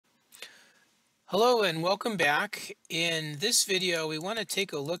Hello and welcome back. In this video, we want to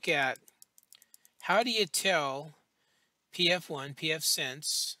take a look at how do you tell PF1,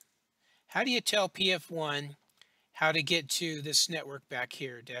 pfSense, how do you tell PF1 how to get to this network back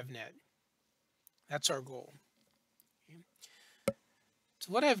here, DevNet? That's our goal. Okay.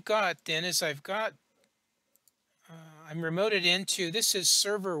 So what I've got then is I'm remoted into, this is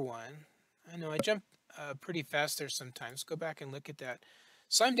server one. I know I jump pretty fast there sometimes. Go back and look at that.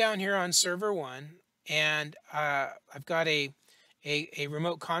 So I'm down here on server one, and I've got a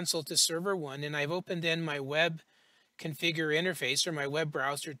remote console to server one, and I've opened in my web configure interface or my web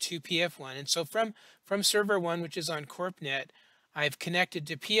browser to PF1. And so from server one, which is on CorpNet, I've connected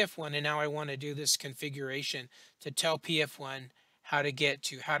to PF1, and now I want to do this configuration to tell PF1 how to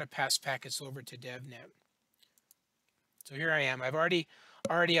pass packets over to DevNet. So here I am. I've already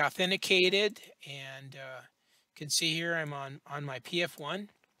authenticated, and you can see here I'm on my PF1.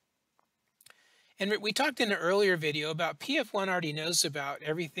 And we talked in an earlier video about PF1 already knows about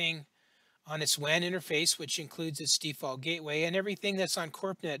everything on its WAN interface, which includes its default gateway and everything that's on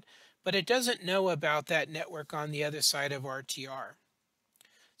CorpNet, but it doesn't know about that network on the other side of RTR.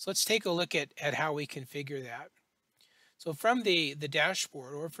 So let's take a look at how we configure that. So from the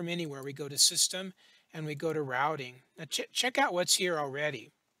dashboard or from anywhere, we go to System and we go to Routing. Now check out what's here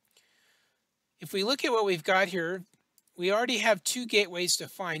already. If we look at what we've got here, we already have two gateways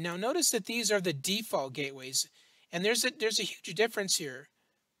defined. Now notice that these are the default gateways, and there's a huge difference here.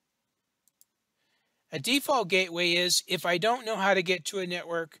 A default gateway is if I don't know how to get to a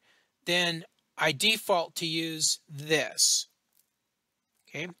network, then I default to use this.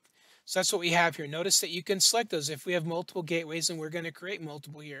 Okay, so that's what we have here. Notice that you can select those. If we have multiple gateways, and we're going to create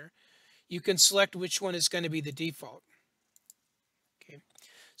multiple here, you can select which one is going to be the default. Okay,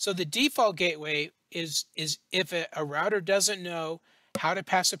 so the default gateway is if a router doesn't know how to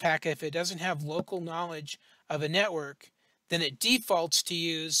pass a packet, if it doesn't have local knowledge of a network, then it defaults to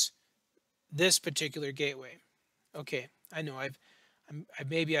use this particular gateway. Okay, I know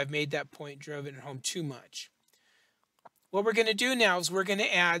maybe I've made that point, driven it home too much. What we're going to do now is we're going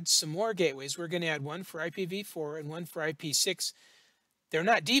to add some more gateways. We're going to add one for IPv4 and one for IP6. They're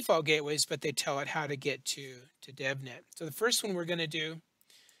not default gateways, but they tell it how to get to DevNet. So the first one we're going to do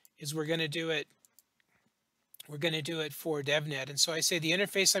is we're going to do it for DevNet. And so I say the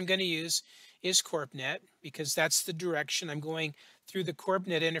interface I'm going to use is CorpNet, because that's the direction I'm going through the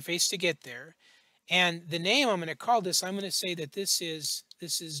CorpNet interface to get there. And the name I'm going to call this, I'm going to say that this is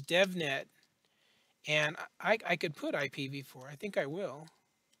DevNet, and I could put IPv4. I think I will.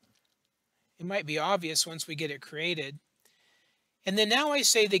 It might be obvious once we get it created. And then now I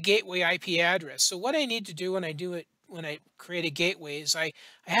say the gateway IP address. So what I need to do when I create a gateway is I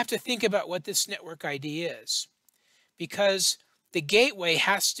have to think about what this network ID is, because the gateway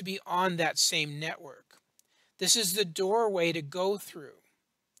has to be on that same network. This is the doorway to go through.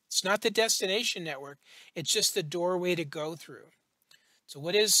 It's not the destination network. It's just the doorway to go through. So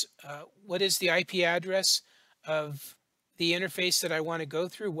what is the IP address of the interface that I want to go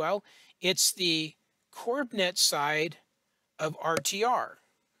through? Well, it's the CorpNet side of RTR.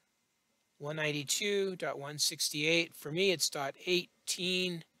 192.168. For me, it's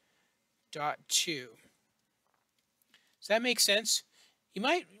 .18.2. Does that make sense? You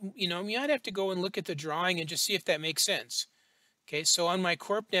might have to go and look at the drawing and just see if that makes sense. Okay, so on my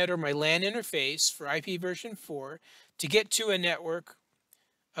CorpNet or my LAN interface for IP version 4, to get to a network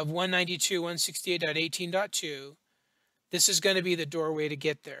of 192.168.18.2, this is going to be the doorway to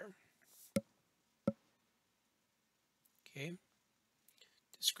get there. Okay,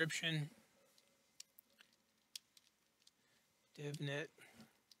 description, DevNet,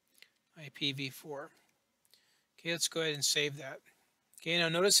 IPv4. Okay, let's go ahead and save that. Okay, now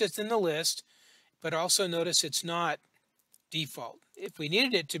notice it's in the list, but also notice it's not default. If we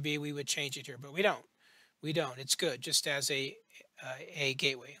needed it to be, we would change it here, but we don't. We don't. It's good just as a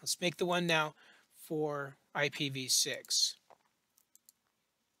gateway. Let's make the one now for IPv6.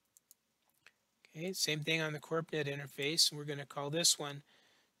 Okay, same thing on the CorpNet interface. We're going to call this one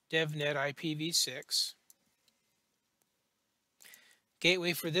DevNet IPv6.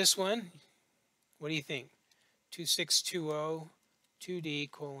 Gateway for this one, what do you think?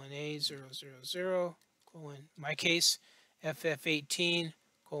 2620.2D:A000, in my case,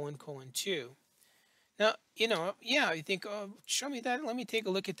 FF18::2. Now, yeah, you think, oh, show me that. Let me take a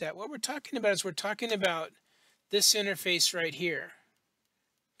look at that. What we're talking about is we're talking about this interface right here.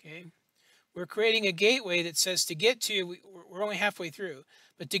 Okay, we're creating a gateway that says to get to, we're only halfway through,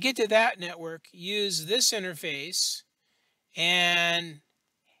 but to get to that network, use this interface and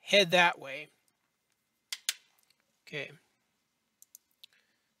head that way. Okay.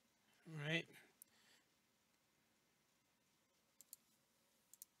 All right.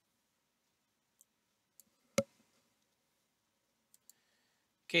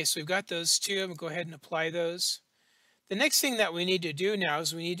 Okay, so we've got those two. I'm going to go ahead and apply those. The next thing that we need to do now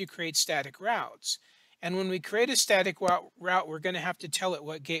is we need to create static routes. And when we create a static route, we're going to have to tell it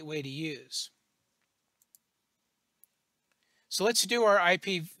what gateway to use. So let's do our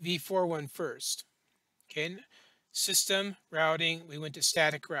IPv4 one first. Okay, system routing, we went to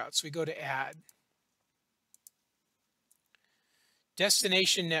static routes. We go to add.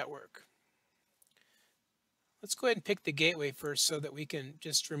 Destination network. Let's go ahead and pick the gateway first so that we can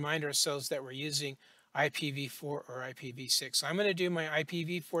just remind ourselves that we're using IPv4 or IPv6. So I'm going to do my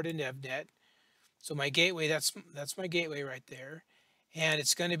IPv4 to NevNet. So my gateway, that's my gateway right there. And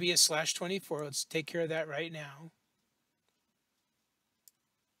it's going to be a /24. Let's take care of that right now.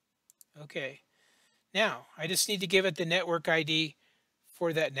 Okay. Now, I just need to give it the network ID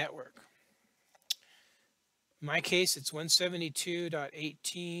for that network. In my case, it's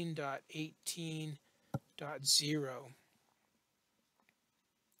 172.18.18.0.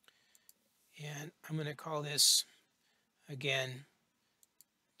 And I'm going to call this, again,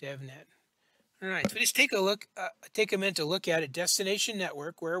 DevNet. All right, so just take a look, take a minute to look at it. Destination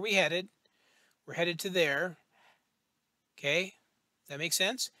network, where are we headed? We're headed to there. Okay, does that make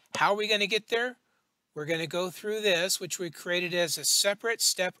sense? How are we going to get there? We're going to go through this, which we created as a separate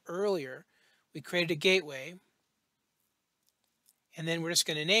step earlier. We created a gateway, and then we're just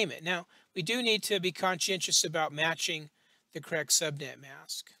going to name it. Now, we do need to be conscientious about matching the correct subnet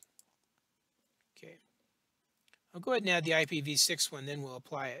mask. Okay, I'll go ahead and add the IPv6 one, then we'll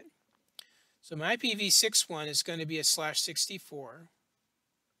apply it. So my IPv6 one is going to be a /64.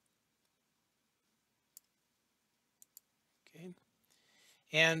 Okay.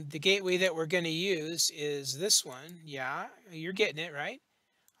 And the gateway that we're going to use is this one. Yeah, you're getting it, right?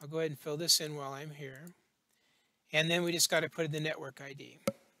 I'll go ahead and fill this in while I'm here. And then we just got to put in the network ID.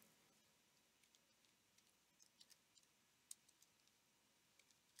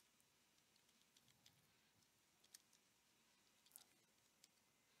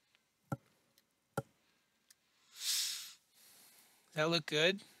 Does that look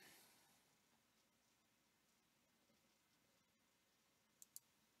good?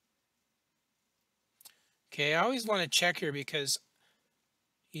 Okay, I always want to check here because,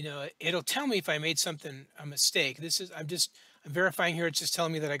 you know, it'll tell me if I made a mistake. I'm verifying here. It's just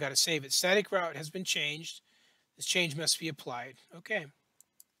telling me that I got to save it. Static route has been changed. This change must be applied. Okay.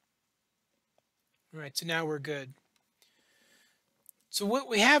 All right, so now we're good. So what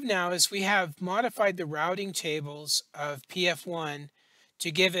we have now is we have modified the routing tables of PF1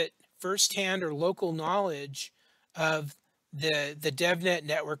 to give it firsthand or local knowledge of the DevNet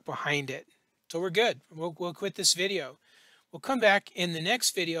network behind it. So we're good. We'll quit this video. We'll come back in the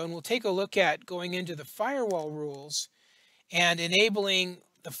next video and we'll take a look at going into the firewall rules and enabling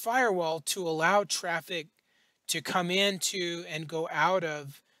the firewall to allow traffic to come into and go out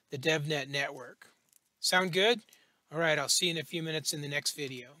of the DevNet network. Sound good? All right, I'll see you in a few minutes in the next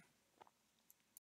video.